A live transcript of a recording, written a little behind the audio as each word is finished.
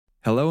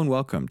Hello and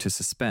welcome to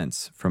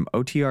Suspense from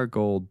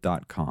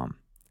OTRGold.com.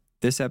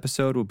 This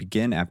episode will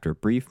begin after a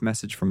brief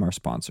message from our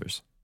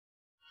sponsors.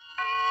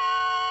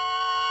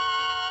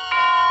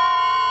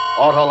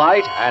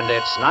 Autolite and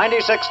its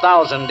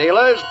 96,000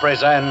 dealers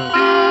present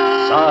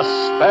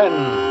Suspense.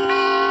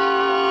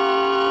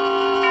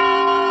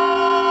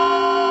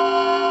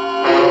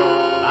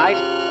 Tonight,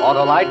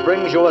 Autolite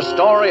brings you a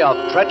story of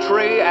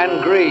treachery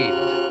and greed.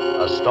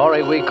 A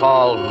story we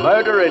call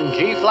Murder in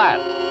G-Flat,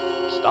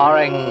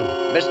 starring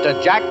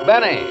Mr. Jack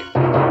Benny.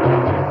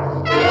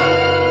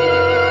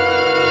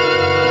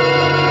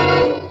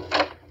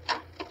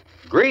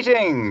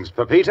 Greetings,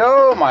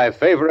 Pepito, my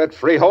favorite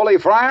free-holy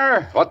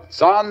friar.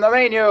 What's on the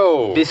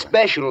menu? The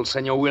special,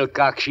 Senor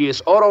Wilcox,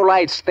 is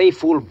Autolite Stay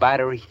Full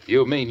Battery.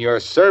 You mean you're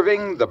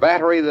serving the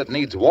battery that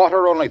needs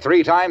water only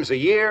 3 times a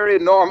year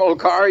in normal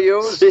car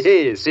use?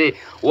 See.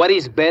 What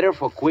is better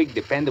for quick,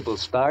 dependable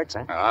starts,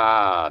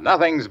 huh?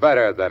 Nothing's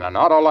better than an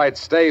Autolite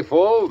Stay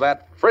Full,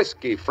 that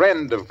frisky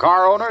friend of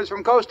car owners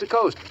from coast to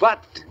coast.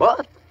 But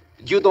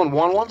You don't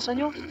want one,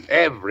 senor?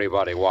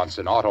 everybody wants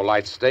an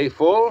Autolite Stay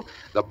Full,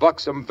 the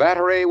buxom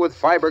battery with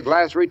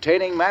fiberglass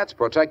retaining mats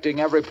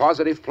protecting every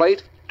positive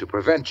plate to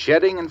prevent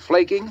shedding and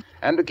flaking,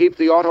 and to keep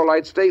the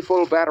Autolite Stay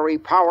Full battery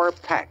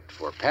power-packed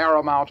for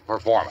paramount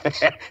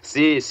performance.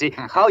 See.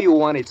 How you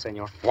want it,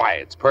 senor? Why,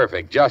 it's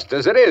perfect just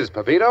as it is,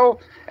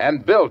 Pepito,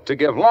 and built to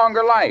give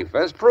longer life,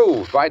 as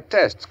proved by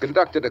tests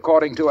conducted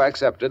according to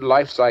accepted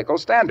life cycle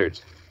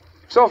standards.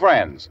 So,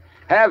 friends,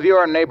 have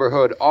your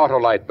neighborhood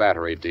Autolite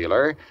battery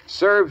dealer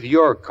serve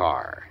your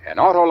car an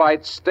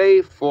Autolite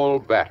Stay Full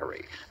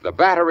battery, the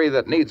battery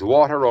that needs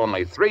water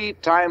only 3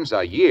 times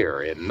a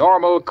year in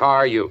normal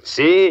car use.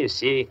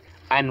 See.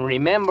 And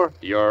remember,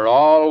 You're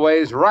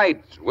always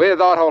right with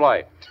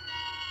Autolite.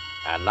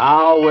 And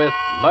now with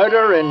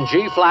Murder in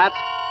G-Flat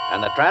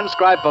and the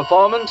transcribed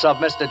performance of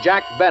Mr.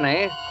 Jack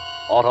Benny,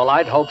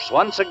 Autolite hopes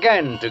once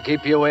again to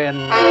keep you in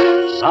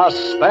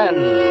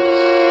suspense.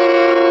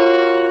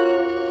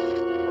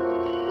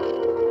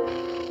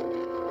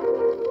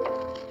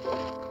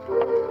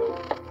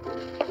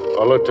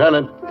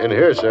 Lieutenant, in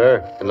here,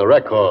 sir, in the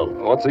rec hall.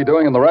 What's he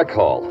doing in the rec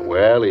hall?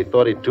 Well, he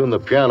thought he'd tune the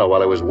piano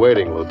while I was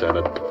waiting,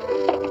 Lieutenant.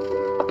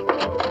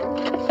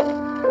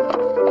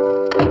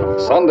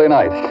 Sunday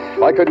night.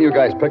 Why couldn't you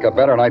guys pick a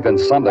better night than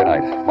Sunday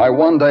night? My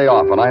one day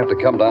off, and I have to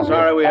come down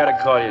sorry we had to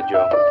call you,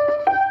 Joe.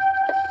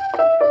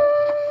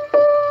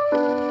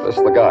 here. This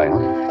is the guy,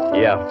 huh?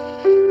 Yeah.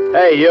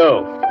 Hey,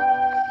 you.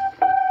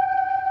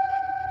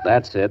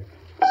 That's it.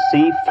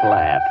 C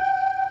flat.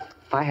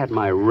 If I had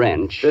my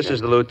wrench... This is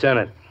the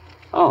lieutenant.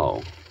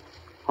 Oh,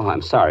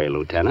 I'm sorry,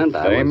 Lieutenant.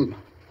 Name?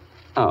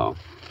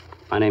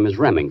 My name is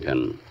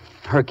Remington.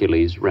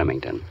 Hercules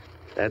Remington.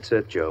 That's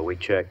it, Joe. We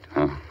checked.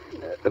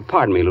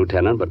 Pardon me,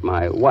 Lieutenant, but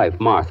my wife,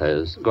 Martha,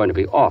 is going to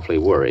be awfully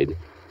worried.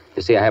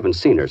 You see, I haven't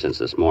seen her since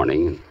this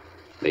morning.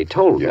 They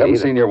told You me haven't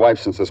that... seen your wife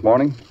since this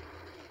morning?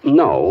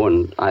 No,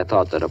 and I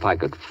thought that if I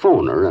could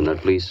phone her and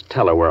at least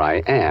tell her where I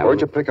am... Where'd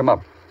you pick him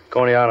up?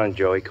 Coney Island,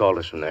 Joe. He called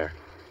us from there.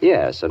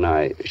 Yes, and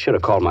I should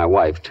have called my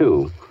wife,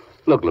 too.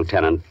 Look,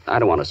 Lieutenant, I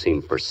don't want to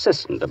seem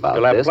persistent about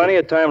You'll have this. plenty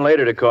of time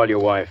later to call your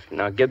wife.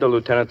 Now, give the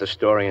lieutenant the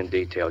story in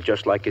detail,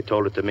 just like you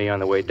told it to me on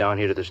the way down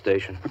here to the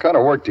station. What kind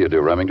of work do you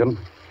do, Remington?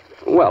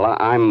 Well,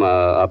 I'm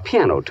a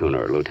piano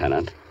tuner,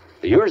 Lieutenant.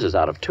 Yours is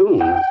out of tune.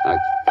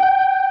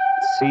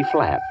 C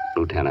flat,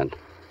 Lieutenant.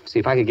 See,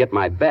 if I could get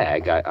my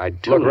bag,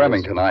 I'd tune Look,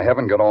 Remington, I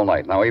haven't got all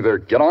night. Now, either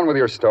get on with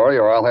your story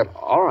or I'll have...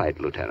 All right,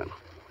 Lieutenant.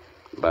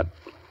 But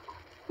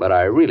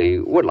I really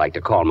would like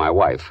to call my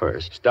wife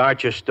first.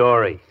 Start your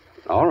story.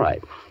 All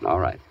right.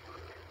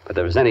 But if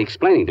there's any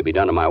explaining to be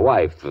done to my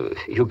wife,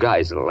 you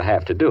guys will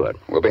have to do it.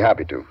 We'll be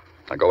happy to.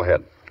 Now, go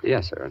ahead.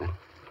 Yes, sir.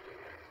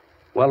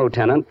 Well,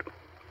 Lieutenant,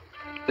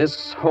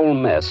 this whole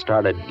mess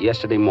started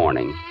yesterday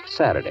morning,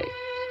 Saturday.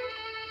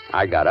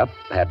 I got up,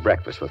 had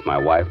breakfast with my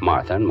wife,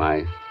 Martha, and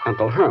my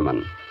Uncle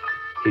Herman.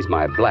 He's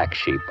my black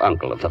sheep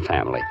uncle of the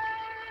family.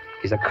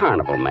 He's a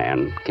carnival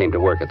man, came to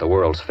work at the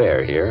World's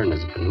Fair here, and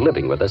has been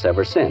living with us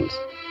ever since.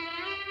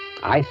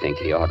 I think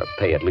he ought to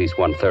pay at least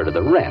 1/3 of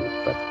the rent,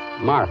 but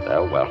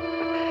Martha, well,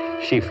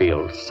 she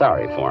feels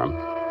sorry for him.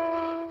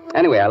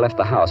 Anyway, I left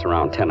the house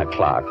around 10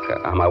 o'clock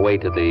on my way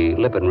to the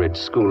Lippin Ridge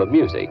School of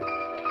Music.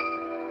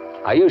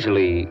 I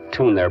usually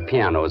tune their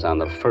pianos on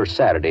the first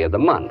Saturday of the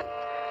month.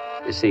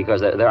 You see,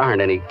 because there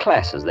aren't any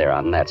classes there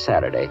on that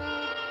Saturday.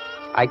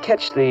 I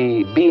catch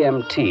the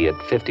BMT at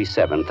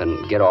 57th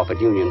and get off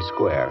at Union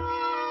Square.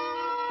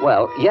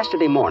 Well,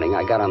 yesterday morning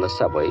I got on the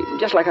subway,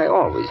 just like I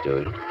always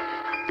do.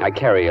 I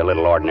carry a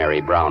little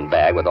ordinary brown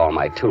bag with all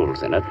my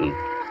tools in it and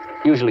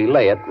usually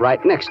lay it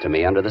right next to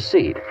me under the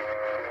seat.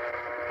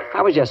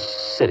 I was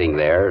just sitting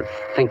there,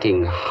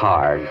 thinking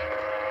hard,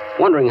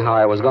 wondering how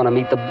I was going to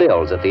meet the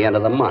bills at the end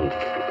of the month,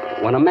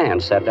 when a man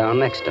sat down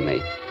next to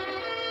me.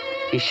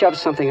 He shoved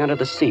something under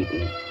the seat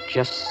and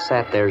just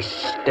sat there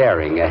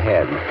staring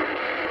ahead.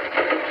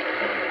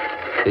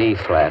 B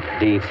flat,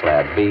 D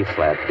flat, B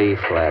flat, B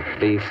flat,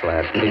 B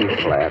flat, B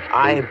flat.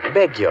 I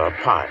beg your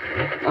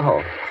pardon.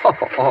 Oh,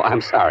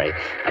 I'm sorry.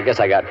 I guess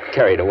I got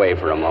carried away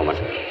for a moment.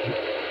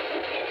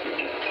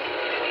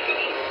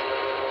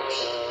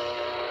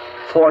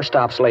 4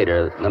 stops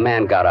later, the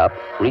man got up,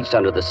 reached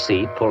under the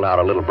seat, pulled out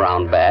a little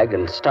brown bag,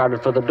 and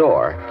started for the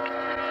door.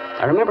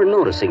 I remember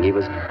noticing he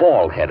was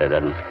bald-headed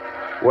and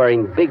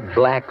wearing big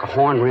black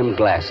horn-rimmed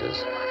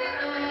glasses.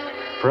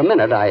 For a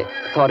minute, I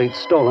thought he'd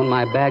stolen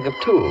my bag of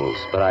tools,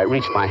 but I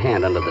reached my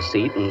hand under the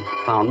seat and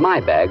found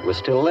my bag was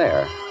still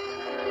there.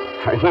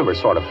 I remember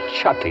sort of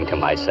chuckling to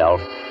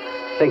myself,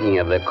 thinking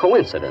of the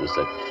coincidence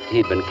that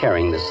he'd been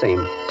carrying the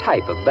same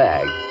type of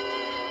bag.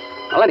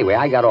 Well, anyway,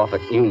 I got off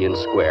at Union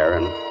Square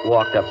and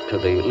walked up to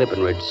the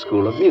Lippenridge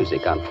School of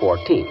Music on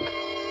 14th.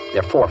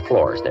 There are 4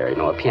 floors there,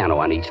 a piano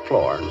on each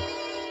floor. And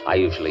I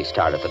usually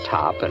start at the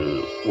top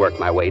and work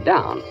my way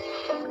down.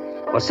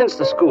 Well, since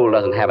the school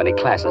doesn't have any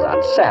classes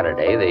on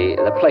Saturday,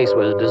 the place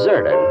was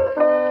deserted.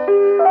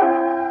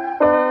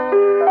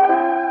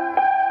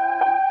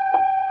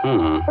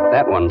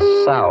 That one's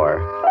sour.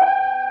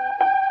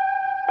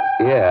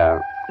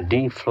 Yeah,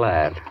 D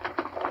flat.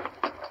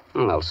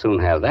 Well, I'll soon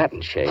have that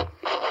in shape.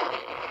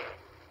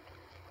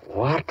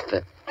 What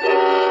the...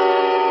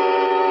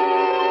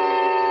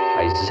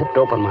 I zipped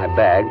open my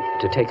bag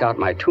to take out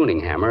my tuning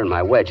hammer and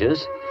my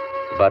wedges,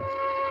 but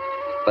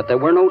there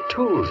were no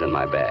tools in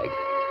my bag.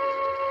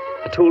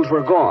 The tools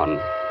were gone,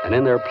 and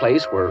in their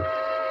place were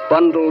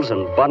bundles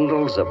and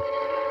bundles of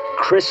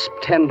crisp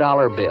 $10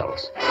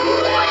 bills.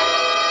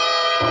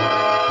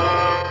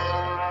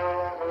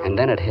 And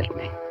then it hit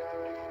me.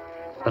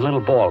 The little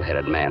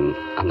bald-headed man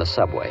on the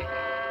subway.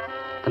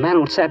 The man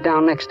who sat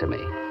down next to me.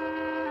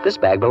 This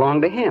bag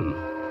belonged to him.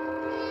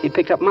 He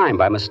picked up mine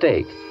by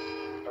mistake.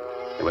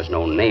 There was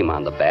no name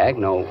on the bag,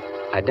 no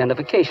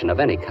identification of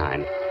any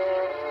kind.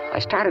 I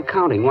started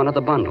counting one of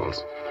the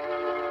bundles.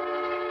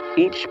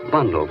 Each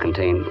bundle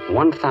contained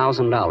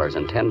 $1,000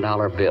 in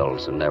 $10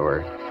 bills, and there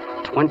were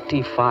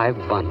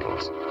 25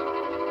 bundles.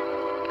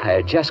 I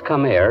had just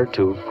come heir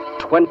to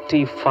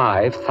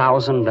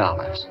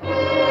 $25,000.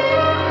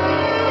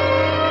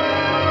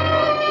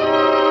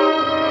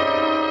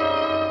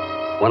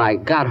 When I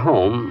got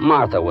home,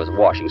 Martha was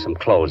washing some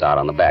clothes out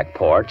on the back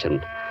porch,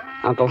 and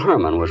Uncle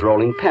Herman was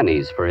rolling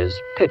pennies for his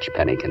pitch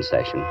penny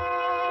concession.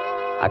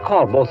 I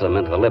called both of them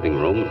into the living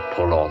room,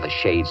 pulled all the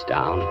shades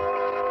down,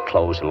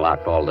 closed and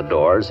locked all the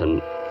doors, and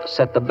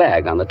set the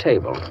bag on the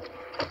table.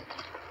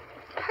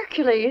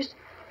 Hercules,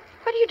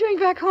 what are you doing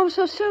back home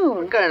so soon?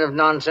 What kind of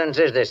nonsense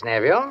is this,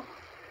 nephew?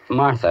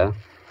 Martha,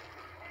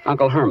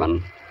 Uncle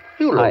Herman.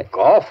 You look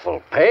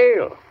awful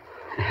pale.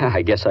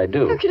 I guess I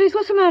do. Hercules,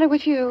 what's the matter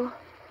with you?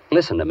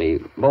 Listen to me,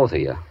 both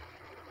of you.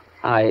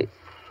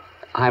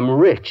 I'm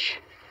rich.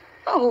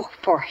 Oh,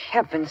 for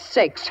heaven's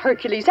sakes,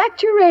 Hercules,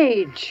 act your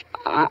age.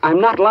 I'm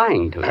not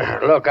lying to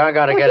you. Look, I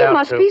gotta get you out.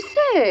 must be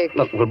sick.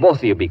 Look, will both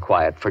of you be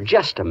quiet for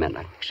just a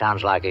minute?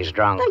 Sounds like he's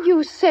drunk. Are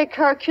you sick,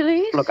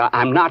 Hercules? Look,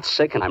 I'm not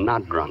sick and I'm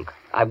not drunk.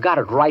 I've got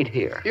it right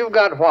here. You've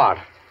got what?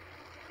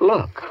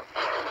 Look.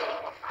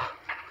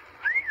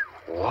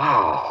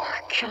 Wow.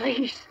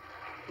 Hercules.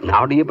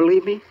 Now do you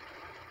believe me?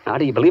 Now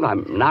do you believe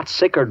I'm not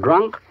sick or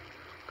drunk?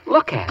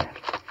 Look at it.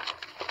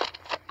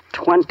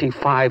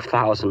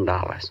 $25,000.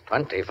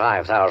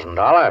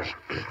 $25,000?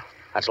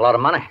 That's a lot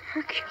of money.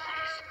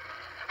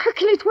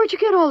 Hercules, where'd you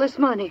get all this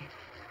money?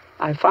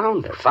 I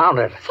found it. Found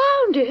it?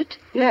 Found it?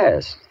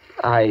 Yes.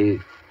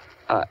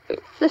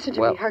 Listen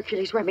to me,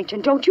 Hercules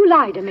Remington. Don't you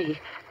lie to me.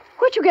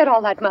 Where'd you get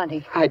all that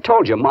money? I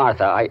told you,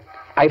 Martha.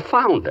 I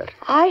found it.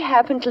 I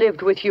haven't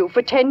lived with you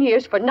for 10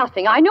 years for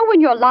nothing. I know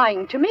when you're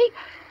lying to me.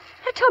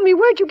 Now tell me,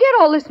 where'd you get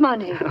all this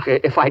money? Okay,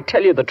 if I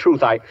tell you the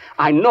truth, I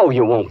know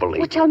you won't believe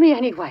Well, tell me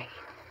anyway.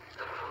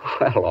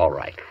 Well, all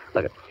right.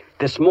 Look,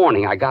 this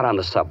morning I got on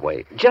the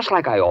subway, just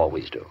like I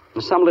always do.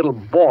 And some little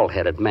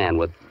bald-headed man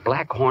with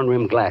black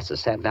horn-rimmed glasses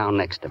sat down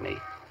next to me.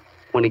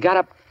 When he got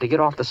up to get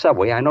off the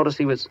subway, I noticed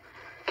he was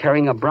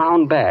carrying a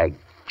brown bag,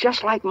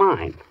 just like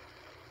mine.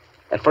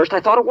 At first, I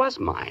thought it was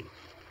mine.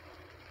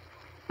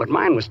 But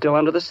mine was still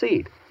under the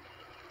seat.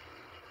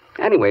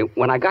 Anyway,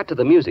 when I got to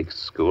the music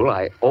school,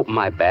 I opened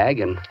my bag,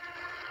 and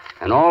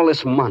all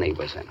this money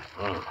was in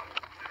it.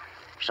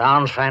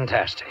 Sounds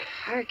fantastic.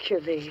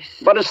 Hercules.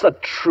 But it's the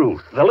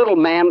truth. The little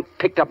man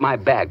picked up my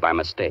bag by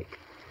mistake.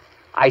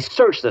 I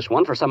searched this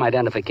one for some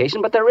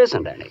identification, but there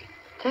isn't any.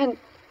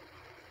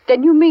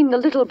 Then you mean the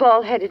little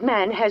bald-headed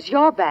man has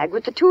your bag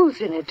with the tools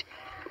in it?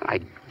 I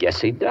guess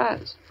he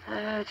does.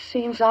 It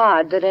seems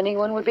odd that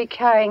anyone would be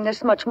carrying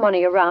this much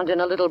money around in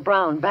a little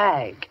brown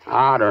bag.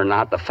 Odd or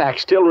not, the fact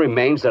still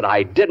remains that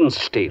I didn't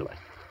steal it.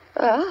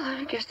 Well,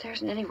 I guess there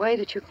isn't any way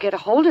that you can get a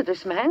hold of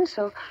this man,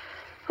 so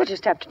we'll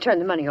just have to turn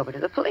the money over to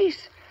the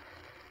police.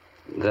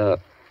 The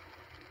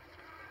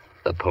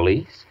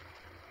police?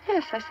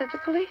 Yes, I said the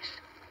police.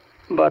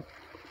 But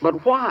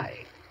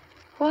why?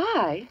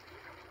 Why?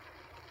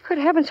 Good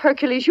heavens,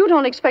 Hercules, you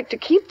don't expect to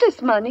keep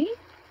this money.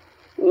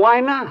 Why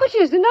not? It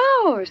isn't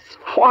ours.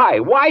 Why?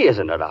 Why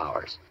isn't it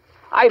ours?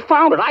 I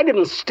found it. I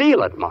didn't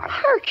steal it, Martha.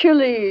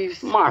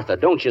 Hercules! Martha,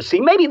 don't you see?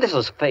 Maybe this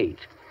is fate.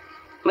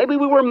 Maybe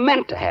we were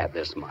meant to have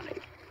this money.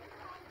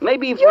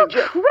 Maybe if You're we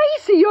just...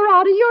 crazy. You're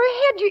out of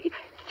your head.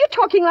 You're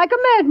talking like a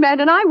madman,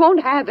 and I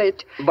won't have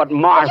it. But,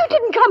 Martha... You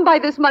didn't come by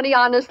this money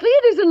honestly.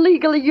 It isn't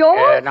legally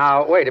yours.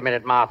 Now, wait a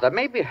minute, Martha.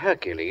 Maybe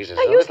Hercules is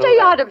Now, you stay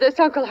out of this,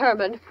 Uncle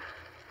Herman.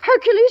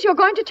 Hercules, you're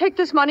going to take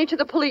this money to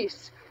the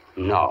police.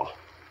 No.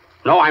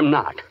 No, I'm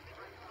not.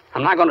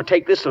 I'm not going to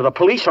take this to the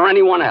police or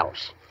anyone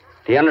else.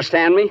 Do you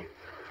understand me?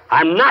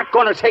 I'm not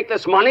going to take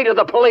this money to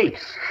the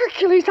police.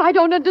 Hercules, I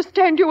don't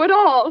understand you at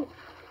all.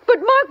 But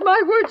mark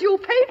my words, you'll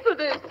pay for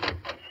this.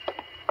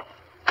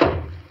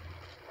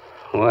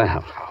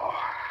 Well...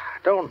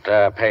 Don't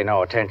pay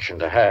no attention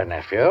to her,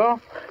 nephew.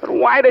 But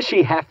why does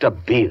she have to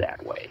be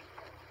that way?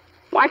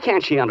 Why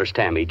can't she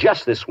understand me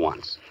just this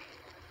once?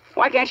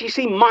 Why can't she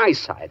see my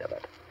side of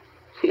it?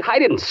 See, I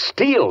didn't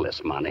steal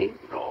this money.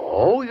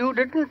 No, you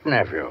didn't,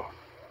 nephew.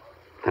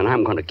 And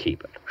I'm going to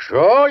keep it.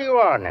 Sure you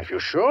are, nephew.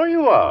 Sure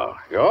you are.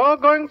 You're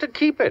going to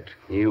keep it.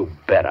 You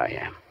bet I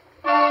am.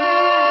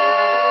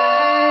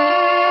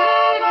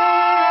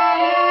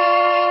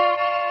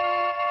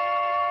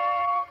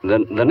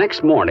 The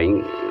next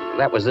morning,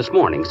 that was this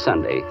morning,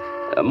 Sunday,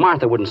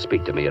 Martha wouldn't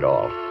speak to me at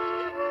all.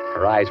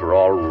 Her eyes were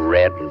all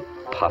red and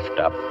puffed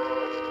up.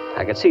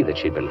 I could see that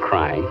she'd been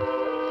crying.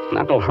 And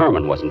Uncle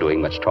Herman wasn't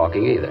doing much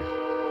talking either.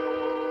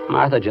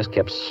 Martha just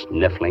kept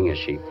sniffling as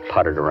she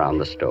puttered around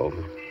the stove.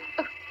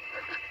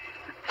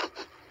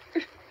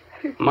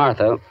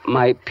 Martha,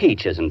 my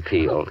peach isn't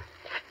peeled.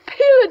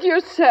 Peel it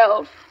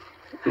yourself.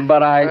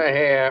 But I...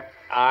 Here,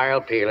 I'll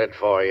peel it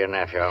for you,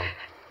 nephew.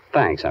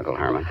 Thanks, Uncle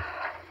Herman.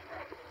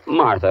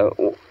 Martha,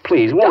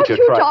 please, won't Don't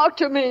you try... you talk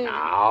to me.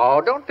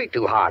 Now, don't be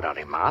too hard on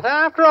him, Martha.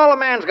 After all, a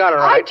man's got a I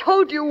right...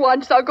 told you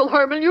once, Uncle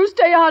Herman, you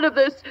stay out of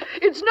this.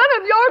 It's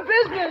none of your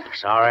business.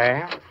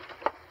 Sorry.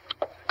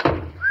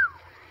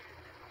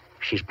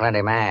 She's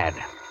plenty mad.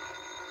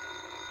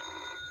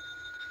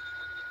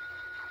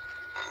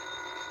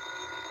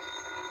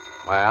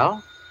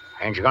 Well,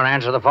 ain't you going to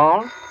answer the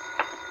phone?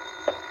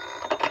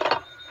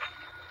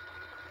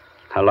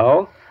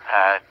 Hello?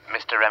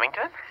 Mr.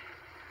 Remington?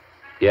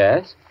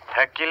 Yes?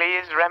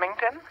 Hercules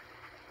Remington?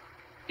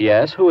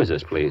 Yes, who is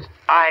this, please?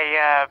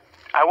 I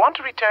want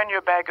to return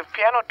your bag of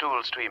piano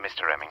tools to you,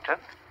 Mr. Remington.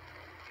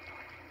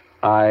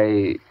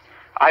 I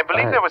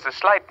believe there was a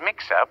slight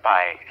mix-up.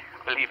 I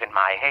believe in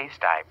my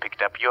haste I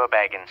picked up your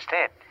bag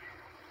instead.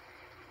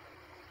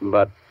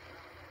 But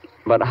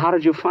how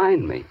did you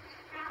find me?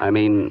 I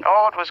mean...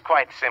 Oh, it was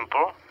quite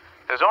simple.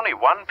 There's only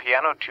one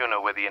piano tuner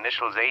with the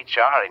initials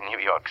HR in New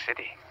York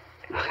City.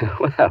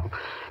 Well,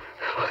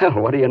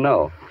 what do you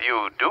know?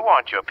 You do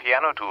want your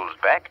piano tools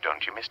back,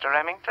 don't you, Mr.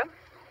 Remington?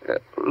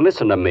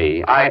 Listen to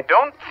me. I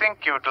don't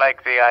think you'd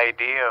like the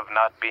idea of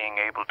not being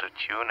able to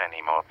tune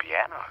any more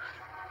pianos.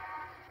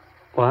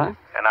 What?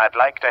 And I'd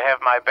like to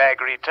have my bag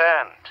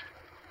returned.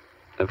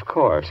 Of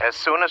course. As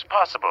soon as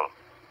possible.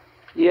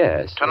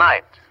 Yes.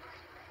 Tonight.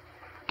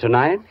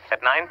 Tonight?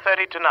 At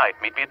 9:30 tonight.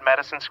 Meet me at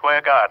Madison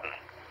Square Garden.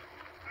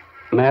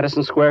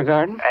 Madison Square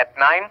Garden? At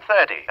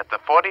 9:30 at the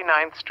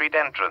 49th Street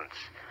entrance.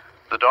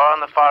 The door on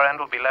the far end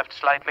will be left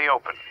slightly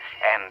open.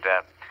 And,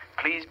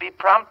 please be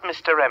prompt,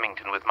 Mr.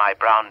 Remington, with my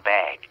brown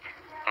bag.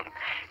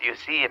 You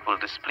see, it will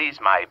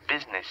displease my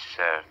business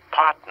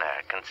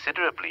partner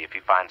considerably if he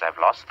finds I've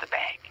lost the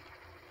bag.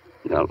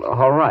 Well,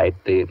 all right.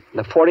 The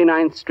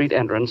 49th Street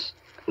entrance,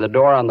 the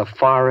door on the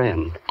far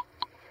end.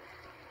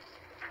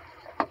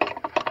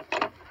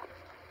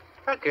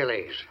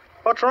 Hercules,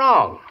 what's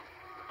wrong?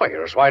 Well,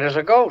 you're as white as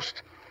a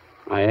ghost.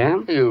 I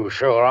am? You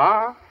sure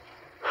are.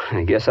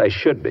 I guess I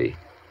should be.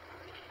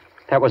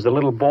 That was the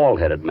little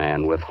bald-headed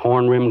man with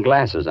horn-rimmed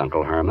glasses,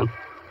 Uncle Herman.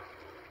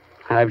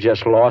 I've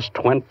just lost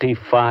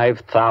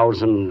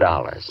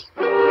 $25,000.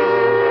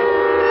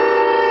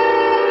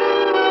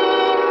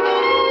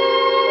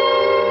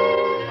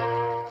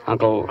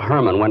 Uncle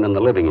Herman went in the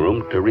living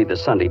room to read the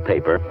Sunday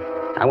paper.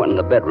 I went in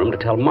the bedroom to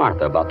tell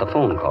Martha about the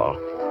phone call.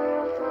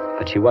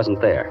 But she wasn't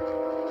there.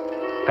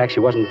 In fact, she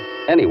wasn't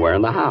anywhere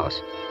in the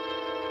house.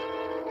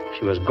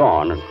 She was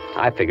gone, and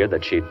I figured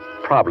that she'd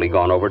probably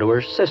gone over to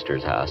her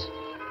sister's house.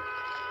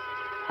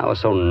 I was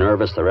so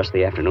nervous the rest of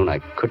the afternoon I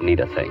couldn't eat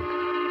a thing.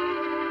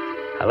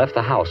 I left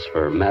the house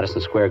for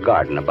Madison Square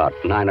Garden about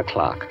 9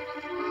 o'clock.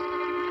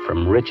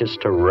 From riches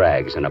to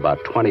rags in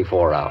about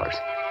 24 hours.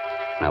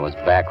 And I was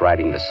back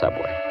riding the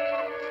subway.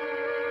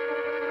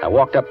 I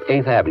walked up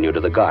 8th Avenue to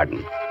the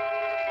garden.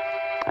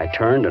 I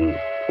turned and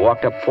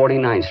walked up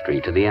 49th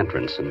Street to the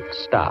entrance and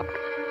stopped.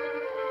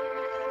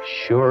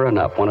 Sure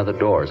enough, one of the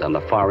doors on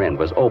the far end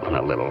was open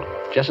a little,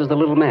 just as the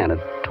little man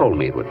had told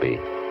me it would be.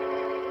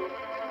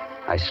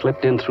 I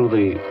slipped in through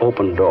the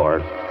open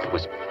door. It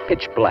was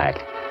pitch black.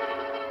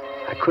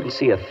 I couldn't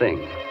see a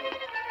thing.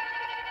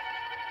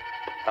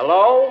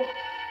 Hello?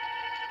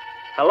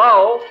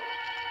 Hello?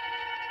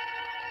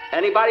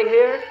 Anybody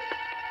here?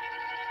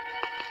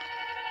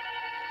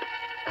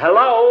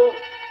 Hello?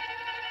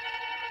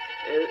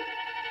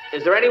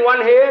 Is there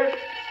anyone here?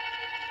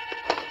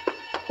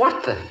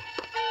 What the?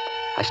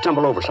 I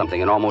stumbled over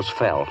something and almost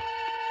fell.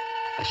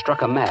 I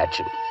struck a match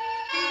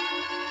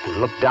and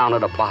looked down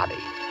at a body.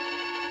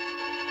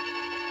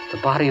 The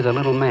body of the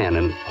little man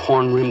in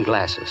horn-rimmed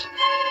glasses.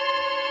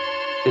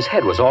 His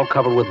head was all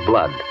covered with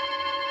blood.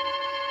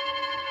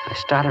 I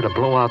started to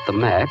blow out the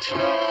match,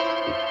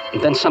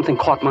 and then something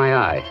caught my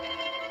eye.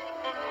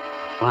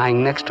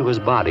 Lying next to his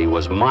body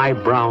was my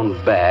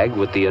brown bag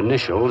with the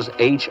initials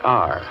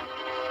HR.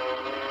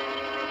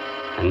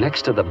 And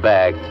next to the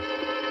bag,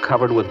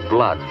 covered with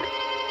blood,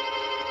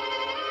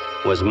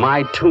 was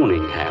my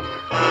tuning hammer.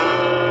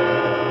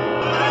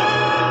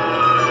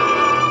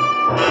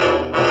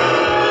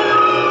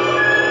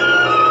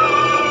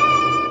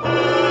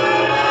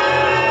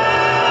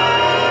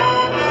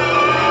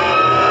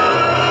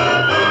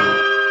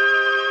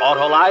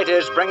 Autolite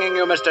is bringing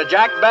you Mr.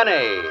 Jack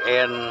Benny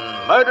in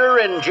Murder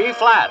in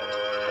G-Flat,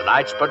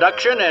 tonight's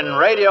production in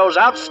radio's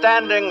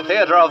outstanding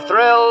theater of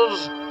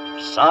thrills,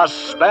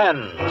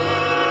 Suspense.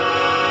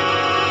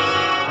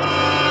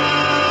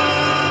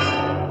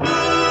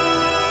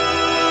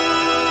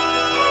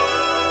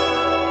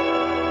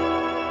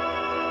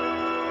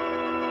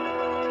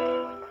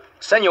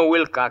 Senor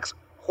Wilcox,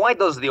 why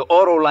does the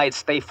Autolite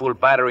Stay Full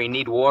battery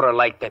need water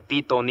like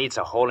Pepito needs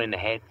a hole in the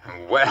head?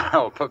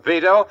 Well,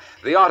 Pepito,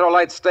 the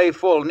Autolite Stay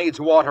Full needs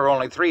water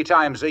only 3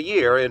 times a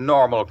year in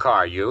normal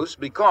car use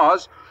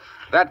because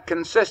that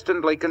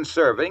consistently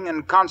conserving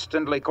and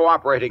constantly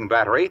cooperating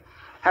battery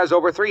has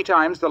over 3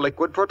 times the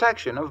liquid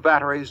protection of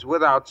batteries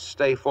without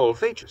Stay Full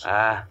features.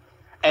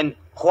 And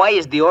why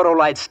is the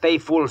Autolite Stay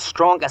Full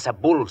strong as a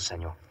bull,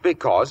 senor?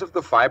 Because of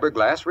the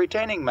fiberglass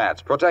retaining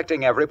mats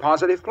protecting every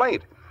positive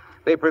plate.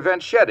 They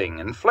prevent shedding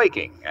and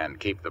flaking and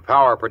keep the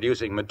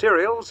power-producing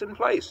materials in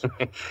place.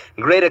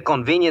 Greater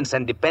convenience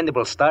and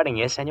dependable starting,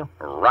 yes, senor?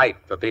 Right,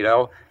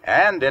 Pepito.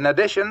 And in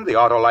addition, the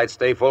Autolite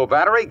Stay Full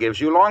battery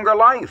gives you longer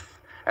life,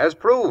 as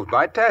proved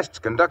by tests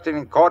conducted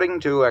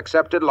according to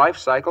accepted life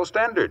cycle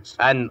standards.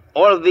 And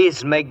all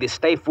these make the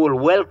Stay Full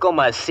welcome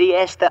a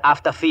siesta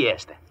after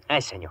fiesta.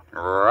 Eh, senor?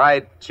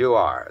 Right you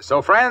are.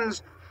 So,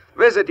 friends,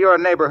 visit your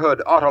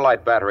neighborhood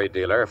Autolite battery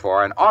dealer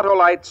for an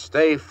Autolite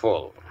Stay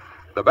Full.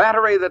 The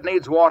battery that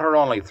needs water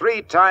only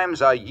 3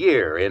 times a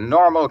year in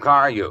normal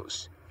car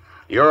use.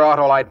 Your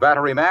Autolite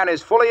battery man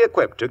is fully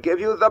equipped to give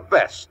you the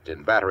best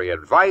in battery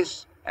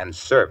advice and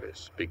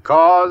service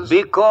because...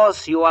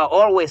 Because you are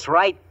always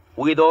right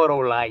with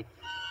Autolite.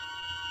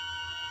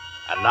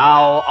 And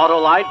now,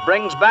 Autolite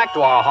brings back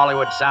to our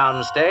Hollywood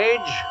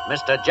soundstage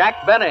Mr.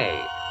 Jack Benny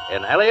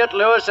in Elliot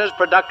Lewis's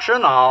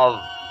production of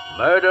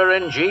Murder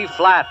in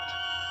G-Flat,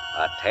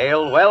 a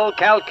tale well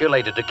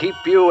calculated to keep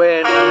you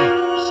in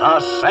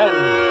suspense.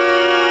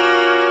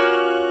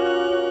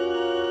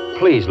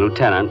 Please,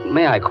 Lieutenant,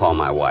 may I call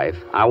my wife?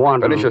 I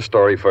want to... Finish your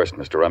story first,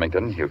 Mr.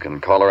 Remington. You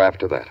can call her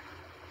after that.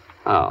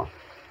 Oh,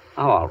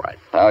 all right.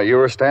 Now, you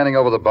were standing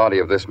over the body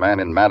of this man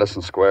in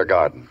Madison Square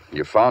Garden.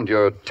 You found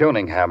your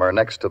tuning hammer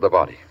next to the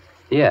body.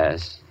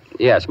 Yes,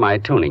 my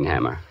tuning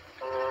hammer.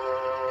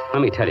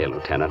 Let me tell you,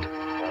 Lieutenant,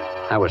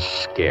 I was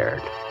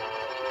scared.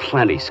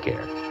 Plenty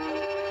scared.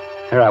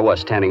 Here I was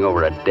standing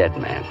over a dead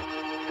man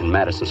in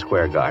Madison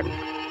Square Garden.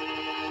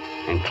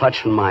 And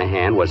clutched in my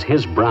hand was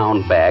his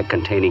brown bag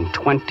containing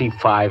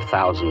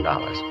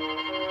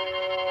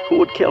 $25,000. Who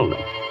would kill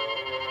him?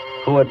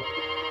 Who would...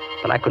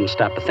 But I couldn't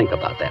stop to think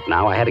about that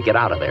now. I had to get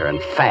out of there, and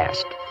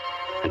fast,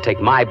 and take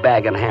my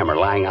bag and hammer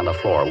lying on the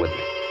floor with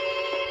me.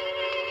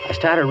 I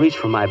started to reach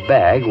for my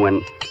bag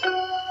when...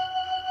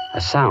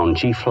 a sound,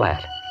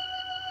 G-flat.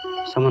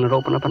 Someone had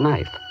opened up a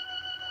knife.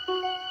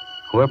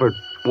 Whoever it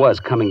was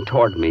coming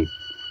toward me,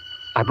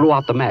 I blew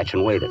out the match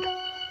and waited.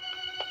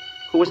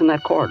 Who was in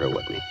that corridor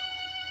with me?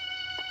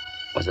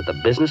 Was it the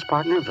business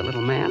partner of the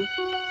little man?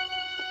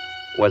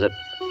 Was it...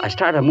 I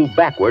started to move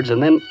backwards,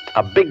 and then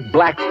a big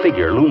black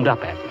figure loomed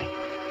up at me.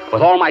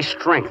 With all my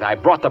strength, I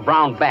brought the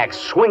brown bag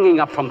swinging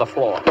up from the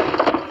floor.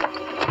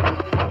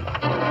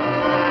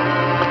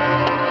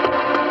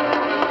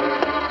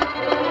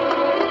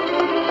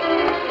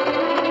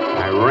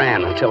 I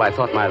ran until I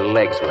thought my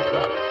legs would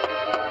drop.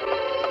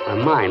 My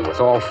mind was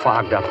all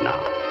fogged up now.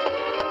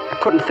 I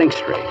couldn't think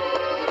straight.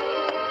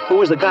 Who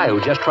was the guy who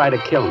just tried to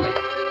kill me?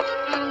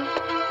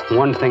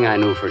 One thing I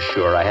knew for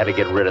sure, I had to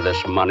get rid of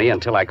this money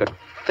until I could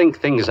think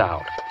things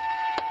out.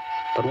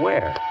 But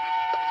where?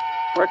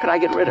 Where could I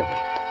get rid of it?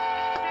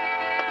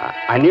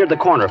 I neared the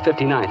corner of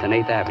 59th and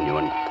 8th Avenue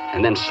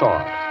and then saw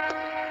it.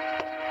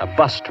 A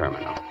bus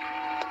terminal.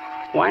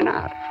 Why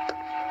not?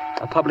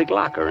 A public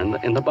locker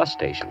in the bus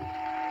station.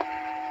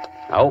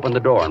 I opened the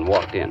door and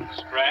walked in.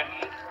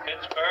 Scranton,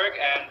 Pittsburgh,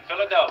 and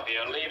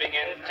Philadelphia leaving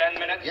in 10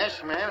 minutes?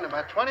 Yes, ma'am, in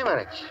about 20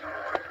 minutes.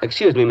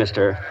 Excuse me,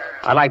 mister.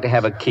 I'd like to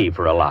have a key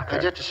for a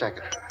locker. Just a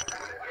second.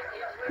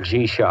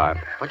 G sharp.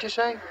 What'd you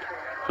say?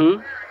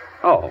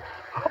 Oh,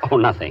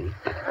 nothing.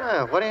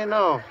 What do you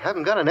know?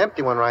 Haven't got an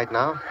empty one right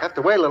now. Have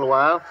to wait a little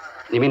while.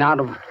 You mean out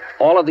of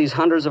all of these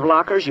hundreds of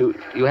lockers, you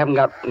haven't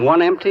got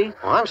one empty?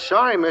 Well, I'm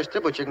sorry, mister,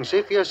 but you can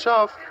see for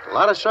yourself. A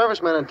lot of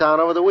servicemen in town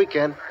over the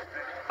weekend.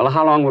 Well,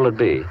 how long will it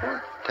be?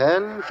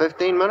 10,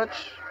 15 minutes,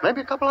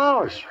 maybe a couple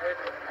hours.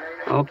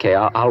 Okay,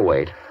 I'll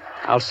wait.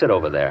 I'll sit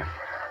over there.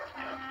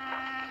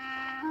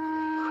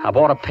 I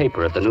bought a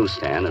paper at the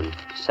newsstand and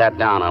sat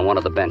down on one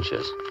of the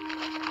benches.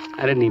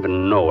 I didn't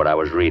even know what I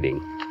was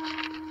reading.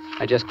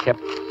 I just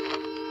kept...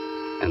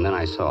 And then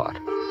I saw it.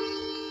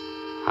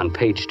 On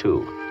page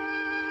 2,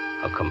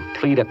 a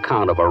complete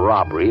account of a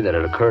robbery that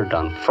had occurred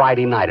on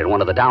Friday night at one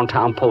of the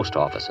downtown post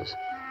offices.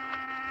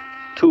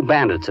 2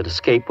 bandits had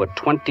escaped with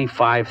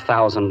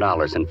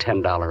 $25,000 in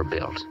 $10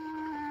 bills.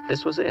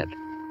 This was it.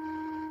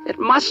 It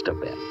must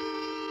have been.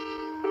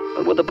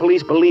 But would the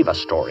police believe a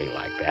story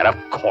like that? Of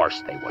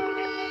course they wouldn't.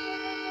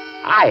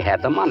 I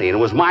had the money, and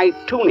it was my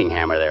tuning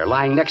hammer there,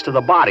 lying next to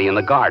the body in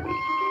the garden.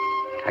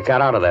 I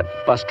got out of that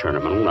bus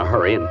tournament in a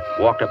hurry and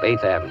walked up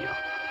 8th Avenue.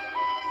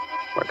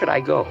 Where could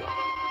I go?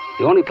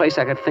 The only place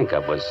I could think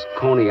of was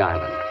Coney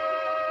Island.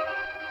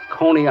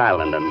 Coney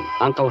Island and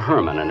Uncle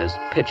Herman and his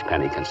pitch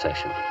penny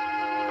concession.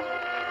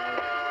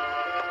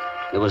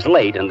 It was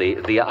late, and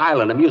the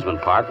island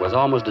amusement park was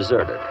almost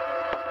deserted.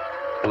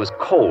 It was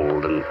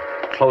cold and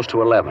close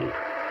to 11.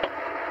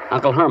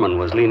 Uncle Herman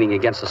was leaning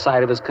against the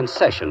side of his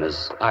concession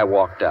as I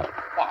walked up.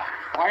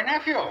 Why,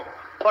 nephew,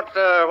 what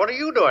are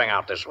you doing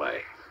out this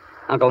way?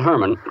 Uncle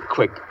Herman,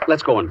 quick,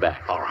 let's go in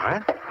back. All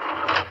right.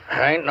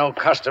 There ain't no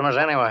customers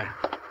anyway.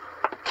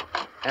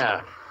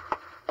 Yeah.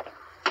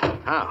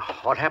 Oh,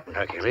 what happened,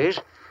 Hercules?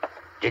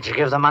 Did you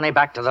give the money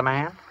back to the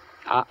man?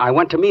 I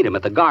went to meet him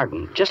at the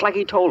garden, just like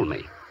he told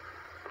me.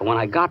 But when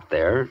I got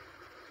there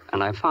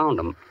and I found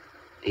him,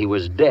 he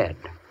was dead.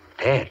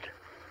 Dead?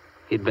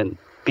 He'd been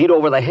beat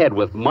over the head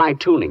with my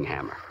tuning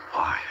hammer.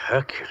 Why,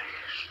 Hercules.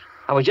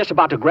 I was just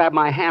about to grab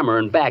my hammer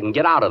and bag and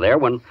get out of there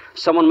when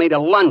someone made a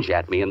lunge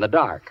at me in the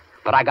dark.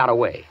 But I got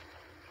away.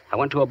 I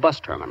went to a bus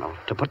terminal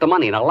to put the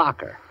money in a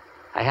locker.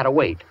 I had to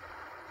wait.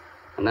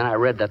 And then I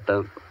read that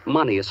the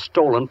money is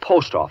stolen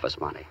post office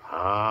money.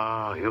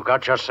 Oh, you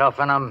got yourself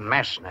in a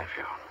mess,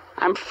 nephew.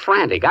 I'm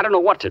frantic. I don't know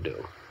what to do.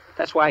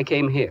 That's why I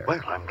came here.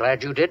 Well, I'm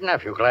glad you did,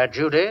 nephew. Glad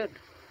you did.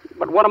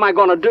 But what am I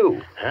going to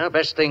do? The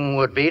best thing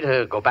would be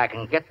to go back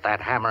and get that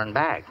hammer and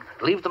bag.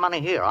 Leave the money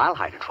here. I'll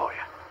hide it for you.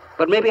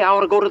 But maybe I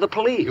ought to go to the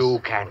police.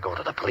 You can't go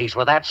to the police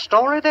with that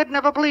story. They'd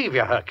never believe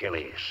you,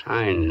 Hercules.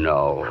 I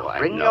know, Now,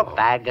 bring your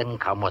bag and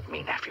come with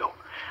me, nephew.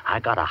 I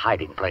got a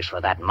hiding place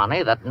for that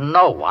money that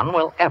no one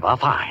will ever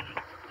find.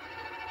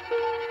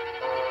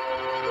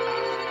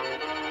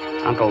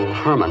 Uncle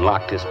Herman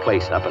locked his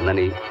place up, and then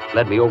he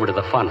led me over to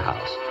the fun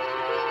house.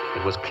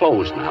 It was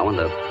closed now, and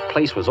the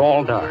place was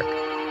all dark.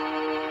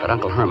 But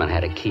Uncle Herman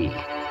had a key.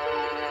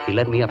 He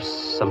led me up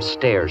some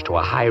stairs to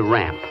a high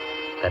ramp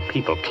that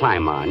people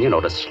climb on,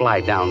 to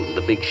slide down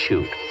the big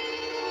chute.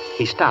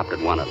 He stopped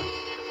at one of them.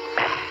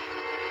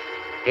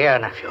 Here,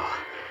 nephew.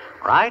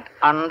 Right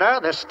under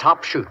this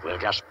top chute, we'll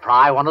just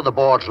pry one of the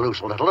boards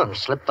loose a little and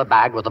slip the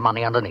bag with the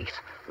money underneath.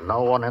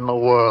 No one in the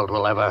world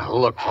will ever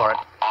look for it.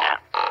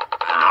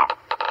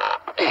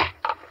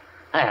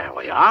 There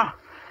we are.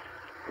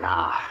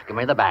 Now, give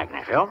me the bag,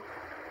 nephew.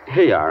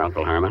 Here you are,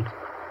 Uncle Herman.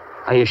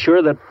 Are you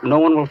sure that no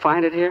one will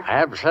find it here?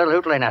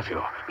 Absolutely,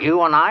 nephew.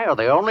 You and I are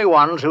the only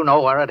ones who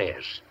know where it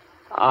is.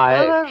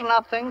 Well, there's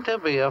nothing to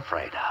be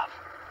afraid of.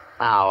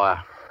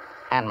 Now,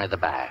 hand me the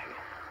bag.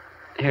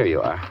 Here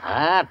you are.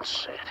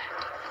 That's it.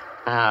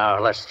 Now,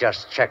 let's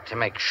just check to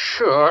make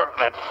sure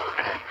that...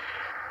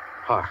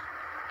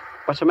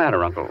 What's the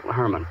matter, Uncle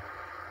Herman?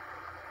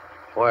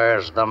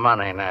 Where's the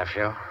money,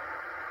 nephew?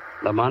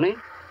 The money?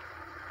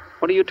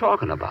 What are you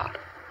talking about?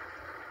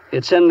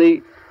 It's in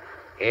the...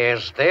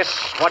 Is this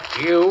what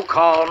you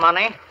call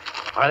money?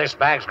 Or this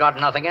bag's got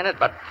nothing in it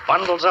but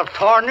bundles of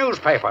torn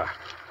newspaper?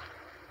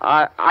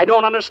 I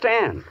don't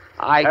understand.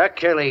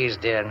 Hercules,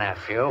 dear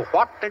nephew,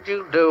 what did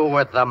you do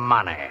with the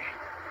money?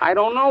 I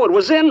don't know. It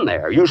was in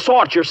there. You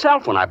saw it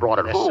yourself when I brought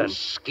it home. This a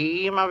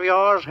scheme of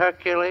yours,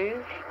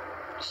 Hercules?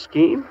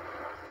 Scheme?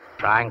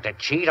 Trying to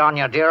cheat on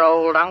your dear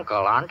old uncle,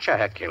 aren't you,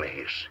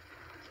 Hercules?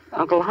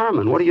 Uncle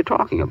Herman, what are you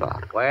talking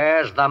about?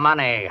 Where's the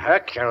money,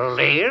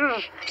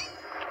 Hercules?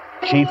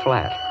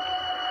 G-flat.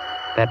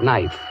 That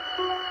knife.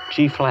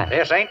 G-flat.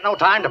 This ain't no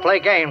time to play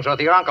games with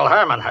your Uncle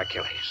Herman,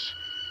 Hercules.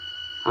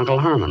 Uncle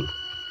Herman,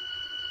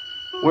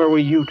 where were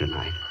you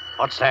tonight?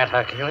 What's that,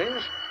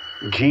 Hercules?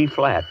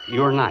 G-flat.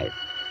 Your knife.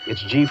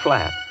 It's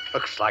G-flat.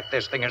 Looks like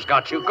this thing has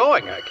got you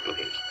going,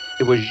 Hercules.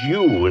 It was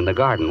you in the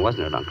garden,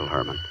 wasn't it, Uncle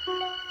Herman?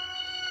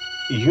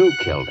 You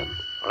killed him.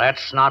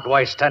 Let's not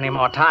waste any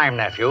more time,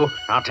 nephew.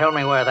 Now tell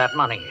me where that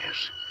money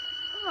is.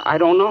 I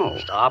don't know.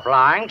 Stop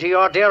lying to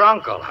your dear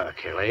uncle,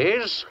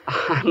 Hercules.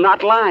 I'm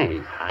not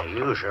lying. I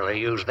usually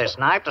use this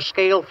knife to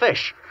scale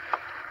fish.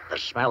 The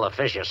smell of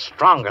fish is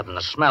stronger than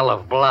the smell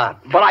of blood.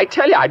 But I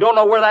tell you, I don't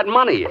know where that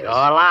money is. You're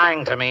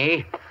lying to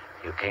me.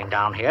 You came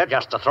down here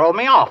just to throw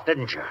me off,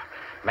 didn't you?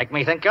 Make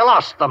me think you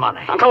lost the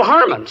money. Uncle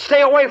Herman,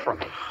 stay away from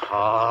me.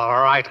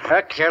 All right,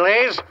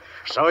 Hercules.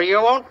 So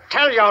you won't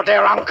tell your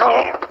dear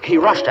uncle. He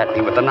rushed at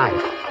me with the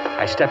knife.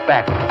 I stepped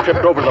back,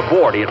 tripped over the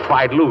board he had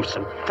pried loose,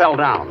 and fell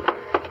down.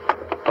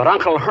 But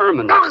Uncle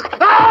Herman... He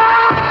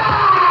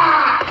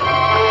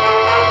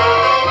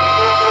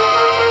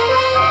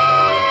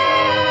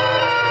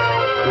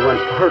went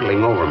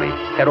hurtling over me,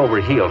 head over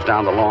heels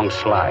down the long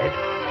slide.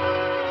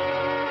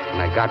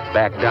 When I got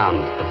back down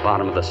at the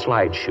bottom of the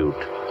slide chute,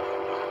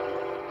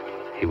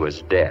 he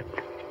was dead.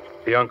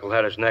 The uncle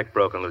had his neck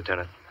broken,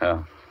 Lieutenant.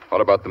 Yeah.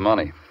 What about the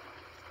money?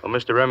 Well,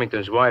 Mr.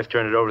 Remington's wife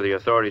turned it over to the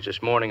authorities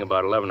this morning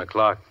about 11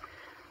 o'clock.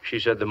 She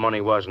said the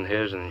money wasn't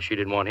his, and she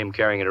didn't want him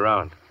carrying it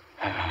around.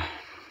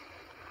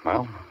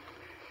 Well,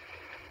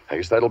 I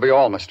guess that'll be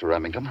all, Mr.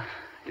 Remington.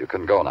 You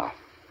can go now.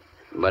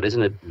 But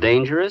isn't it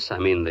dangerous? I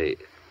mean, the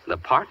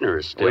partner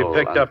is still...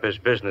 We picked up his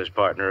business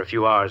partner a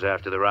few hours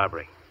after the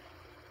robbery.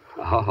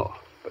 Oh.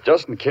 But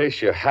just in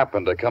case you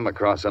happen to come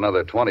across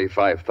another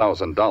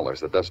 $25,000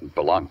 that doesn't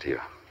belong to you,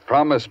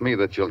 promise me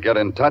that you'll get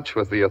in touch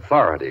with the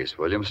authorities,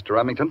 will you, Mr.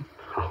 Remington?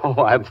 Oh,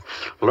 I've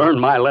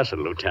learned my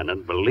lesson,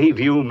 Lieutenant. Believe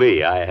you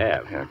me, I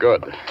have. Yeah,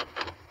 good.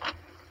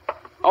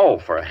 Oh,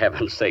 for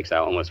heaven's sakes, I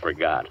almost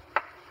forgot.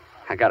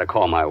 I gotta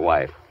call my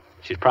wife.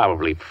 She's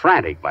probably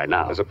frantic by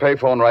now. There's a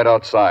payphone right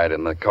outside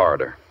in the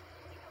corridor.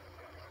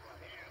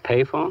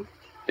 Payphone?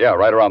 Yeah,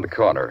 right around the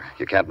corner.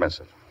 You can't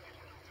miss it.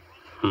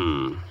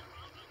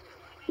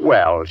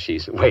 Well,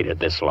 she's waited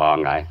this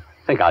long. I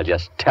think I'll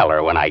just tell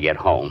her when I get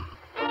home.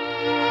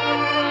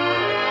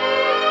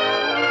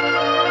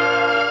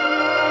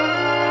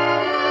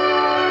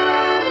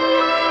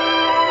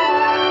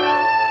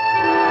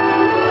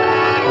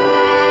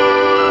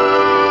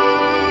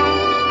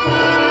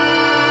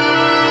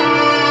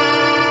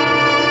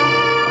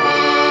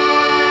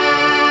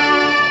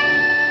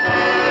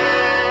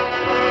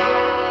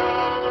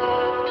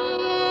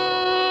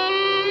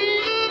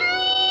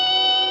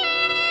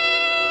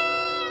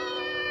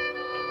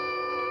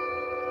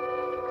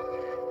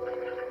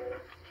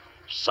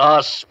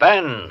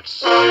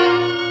 Suspense.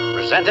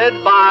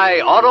 Presented by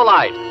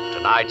Autolite.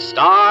 Tonight's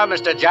star,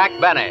 Mr. Jack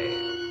Benny.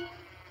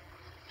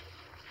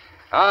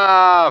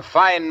 Ah,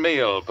 fine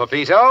meal,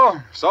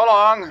 Pepito. So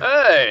long.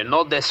 Hey,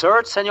 no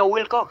dessert, Senor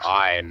Wilcox?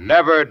 I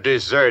never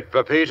desert,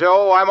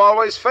 Pepito. I'm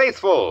always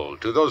faithful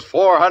to those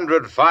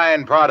 400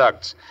 fine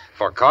products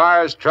for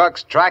cars,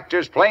 trucks,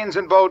 tractors, planes,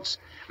 and boats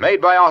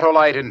made by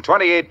Autolite in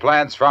 28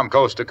 plants from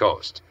coast to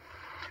coast.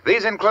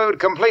 These include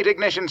complete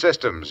ignition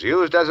systems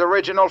used as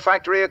original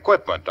factory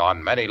equipment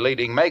on many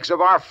leading makes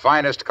of our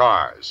finest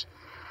cars.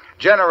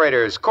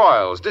 Generators,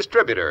 coils,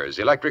 distributors,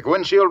 electric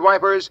windshield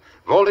wipers,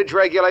 voltage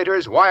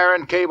regulators, wire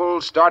and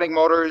cable, starting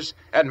motors,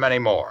 and many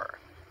more.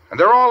 And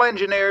they're all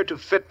engineered to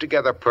fit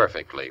together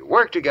perfectly,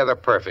 work together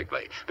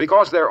perfectly,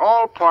 because they're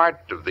all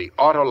part of the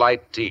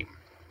Autolite team.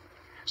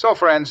 So,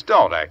 friends,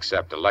 don't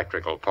accept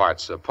electrical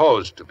parts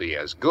supposed to be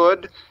as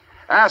good.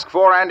 Ask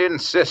for and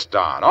insist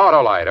on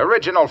Autolite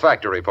original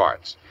factory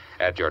parts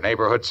at your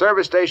neighborhood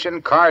service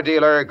station, car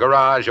dealer,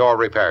 garage, or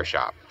repair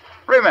shop.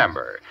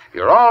 Remember,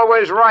 you're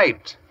always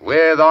right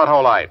with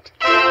Autolite.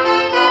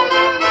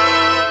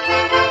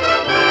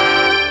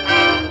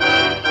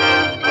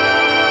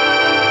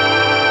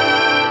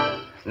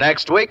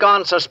 Next week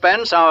on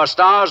Suspense, our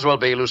stars will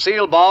be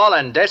Lucille Ball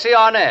and Desi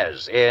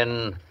Arnaz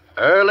in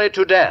Early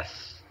to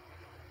Death.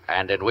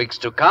 And in weeks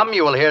to come,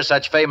 you will hear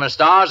such famous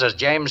stars as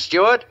James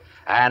Stewart,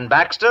 Ann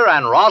Baxter,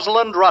 and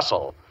Rosalind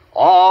Russell,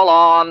 all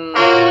on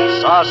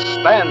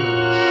Suspense.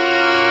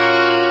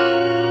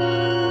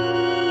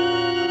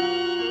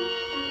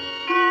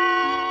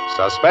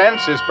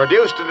 Suspense is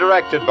produced and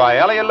directed by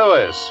Elliot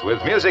Lewis,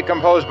 with music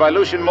composed by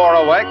Lucien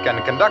Moraweck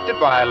and conducted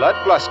by Lud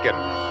Gluskin.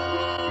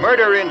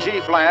 Murder in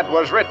G-Flat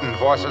was written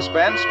for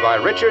Suspense by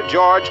Richard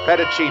George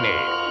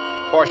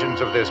Petticini.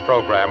 Portions of this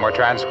program were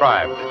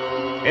transcribed.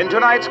 In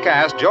tonight's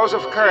cast,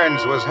 Joseph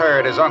Kearns was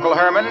heard as Uncle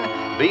Herman,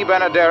 Bea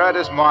Benaderet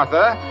as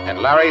Martha, and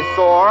Larry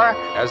Thor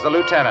as the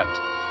lieutenant.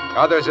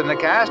 Others in the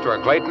cast were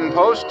Clayton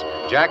Post,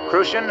 Jack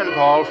Crucian, and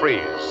Paul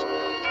Frees.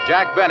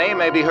 Jack Benny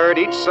may be heard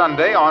each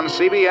Sunday on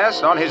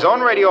CBS on his own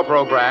radio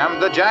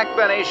program, The Jack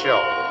Benny Show.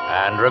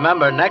 And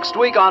remember, next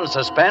week on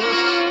Suspense,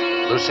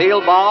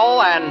 Lucille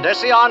Ball and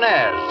Desi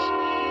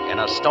Arnaz in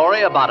a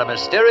story about a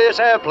mysterious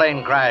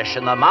airplane crash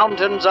in the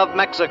mountains of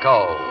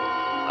Mexico.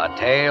 A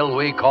tale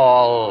we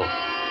call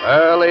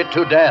Early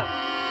to Death.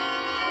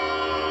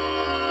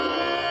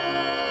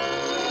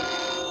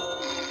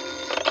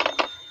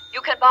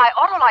 You can buy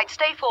Autolite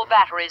Stay-Full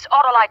batteries,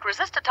 Autolite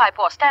resistor-type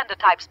or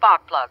standard-type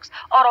spark plugs,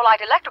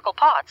 Autolite electrical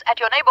parts at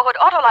your neighborhood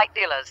Autolite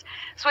dealers.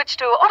 Switch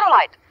to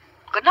Autolite.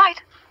 Good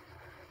night.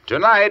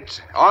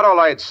 Tonight,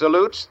 Autolite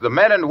salutes the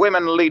men and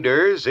women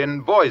leaders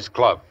in boys'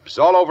 clubs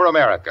all over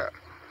America.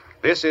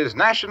 This is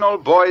National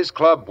Boys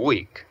Club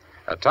Week,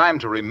 a time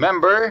to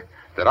remember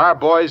that our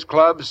boys'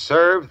 clubs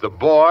serve the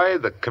boy,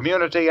 the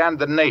community, and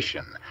the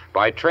nation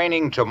by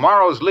training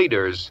tomorrow's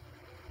leaders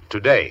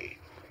today.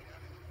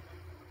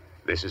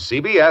 This is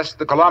CBS,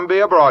 the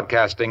Columbia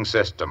Broadcasting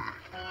System.